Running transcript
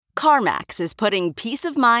CarMax is putting peace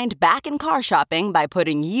of mind back in car shopping by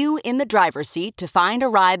putting you in the driver's seat to find a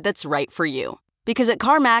ride that's right for you. Because at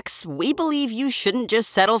CarMax, we believe you shouldn't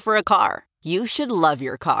just settle for a car. You should love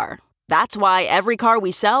your car. That's why every car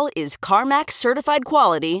we sell is CarMax certified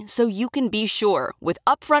quality, so you can be sure with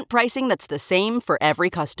upfront pricing that's the same for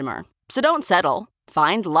every customer. So don't settle.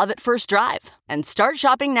 Find love at first drive and start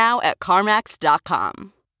shopping now at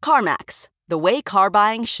CarMax.com. CarMax, the way car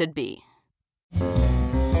buying should be.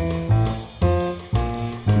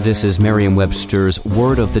 This is Merriam-Webster's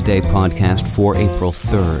Word of the Day podcast for April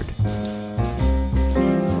 3rd.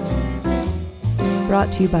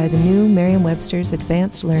 Brought to you by the new Merriam-Webster's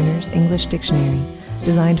Advanced Learners English Dictionary,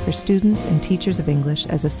 designed for students and teachers of English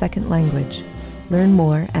as a second language. Learn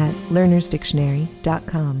more at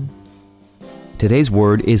learnersdictionary.com. Today's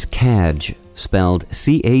word is cadge, spelled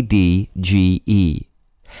C-A-D-G-E.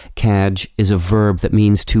 Cadge is a verb that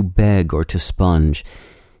means to beg or to sponge.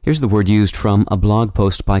 Here's the word used from a blog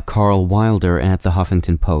post by Karl Wilder at the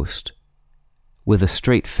Huffington Post. With a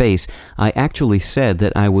straight face, I actually said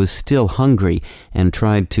that I was still hungry and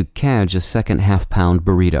tried to cadge a second half-pound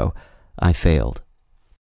burrito. I failed.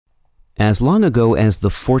 As long ago as the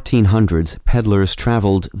 1400s, peddlers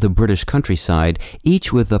traveled the British countryside,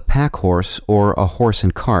 each with a packhorse or a horse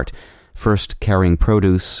and cart, first carrying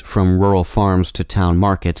produce from rural farms to town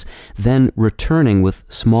markets, then returning with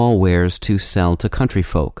small wares to sell to country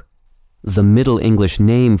folk. The Middle English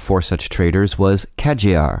name for such traders was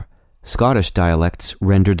cadgear. Scottish dialects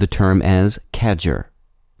rendered the term as cadger.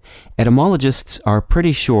 Etymologists are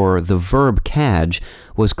pretty sure the verb cadge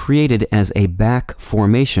was created as a back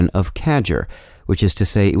formation of cadger, which is to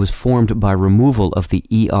say it was formed by removal of the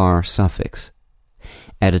er suffix.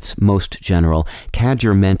 At its most general,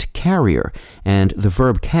 cadger meant carrier, and the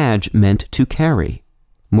verb cadge meant to carry.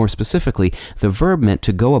 More specifically, the verb meant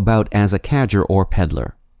to go about as a cadger or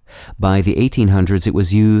peddler. By the 1800s, it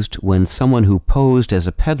was used when someone who posed as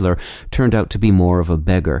a peddler turned out to be more of a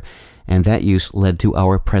beggar, and that use led to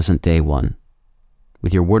our present-day one.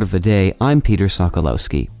 With your Word of the Day, I'm Peter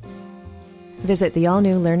Sokolowski. Visit the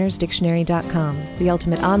all-new learnersdictionary.com, the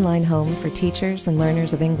ultimate online home for teachers and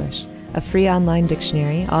learners of English. A free online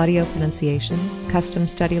dictionary, audio pronunciations, custom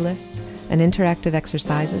study lists, and interactive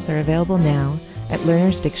exercises are available now at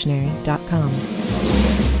learnersdictionary.com.